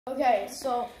Okay,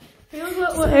 so here's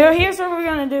what we're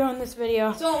gonna do in this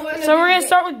video. So we're gonna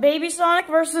start with Baby Sonic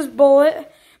versus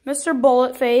Bullet, Mr.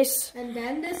 Bullet Face, and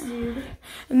then this dude,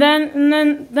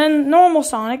 and then normal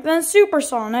Sonic, then Super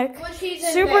Sonic. Which he's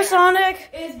in Super there.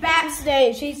 Sonic is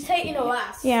backstage. He's taking a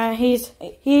last. Yeah, he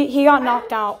got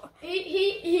knocked out.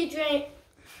 He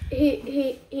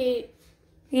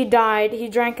died. He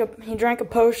drank a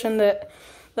potion that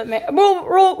made.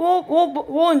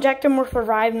 We'll inject him with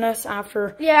reviveness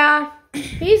after. Yeah,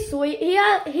 he's sweet. He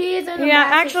is in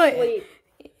a sleep.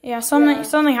 Yeah,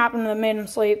 something happened that made him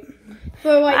sleep.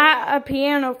 So like a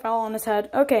piano fell on his head.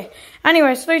 Okay.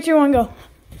 Anyways, 3, 2, 1, go.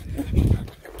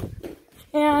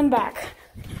 And back.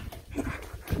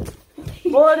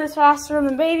 Bullet is faster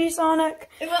than Baby Sonic.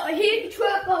 Well, he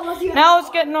tripped unless you. Now let's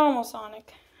get normal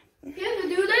Sonic. Yeah, to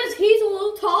do this, he's a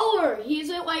little taller. He's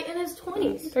like in his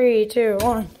 20s. 3, 2,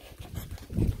 1.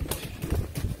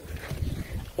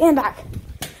 And back.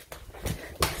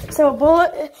 So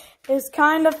Bullet is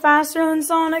kind of faster than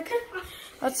Sonic.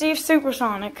 Let's see if Super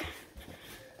Sonic.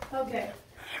 Okay.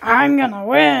 I'm gonna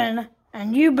win,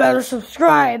 and you better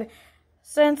subscribe,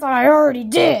 since I already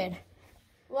did.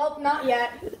 Well, not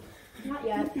yet. Not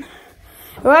yet.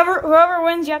 Whoever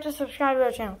wins, you have to subscribe to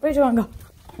our channel. 3, 2, 1, go.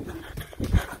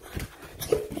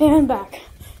 And back.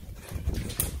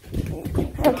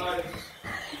 Okay.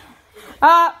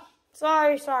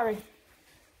 Sorry. Sorry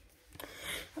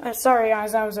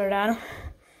guys, I was there, Dad.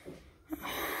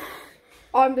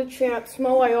 I'm the champ.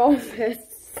 Smell my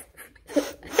office.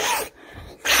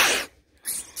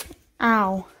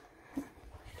 Ow.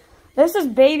 This is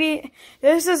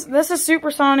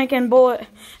Super Sonic and Bullet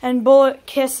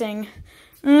kissing.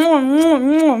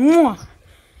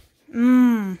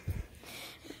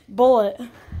 Bullet.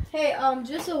 Hey,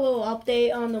 just a little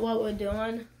update on what we're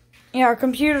doing. Yeah, our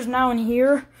computer's now in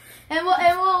here. And we'll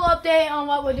update on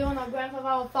what we're doing on Grand Theft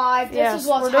Auto 5. This is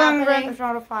what's we're doing happening. Grand Theft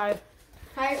Auto 5.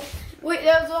 Wait,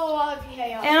 there's a lot of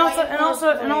chaos. And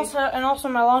also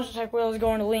my Logitech wheel is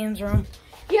going to Liam's room.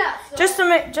 Yeah. So just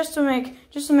to make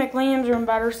Liam's room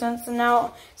better, since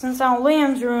now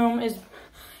Liam's room is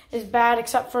bad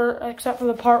except for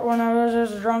the part when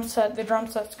there's a drum set. The drum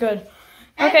set's good.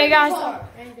 Okay, guys.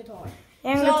 And guitar.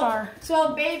 Guitar.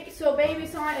 So Baby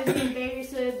Sonic is being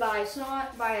babysitted by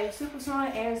Super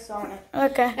Sonic and Sonic.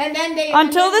 Okay. And then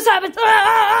until this happens.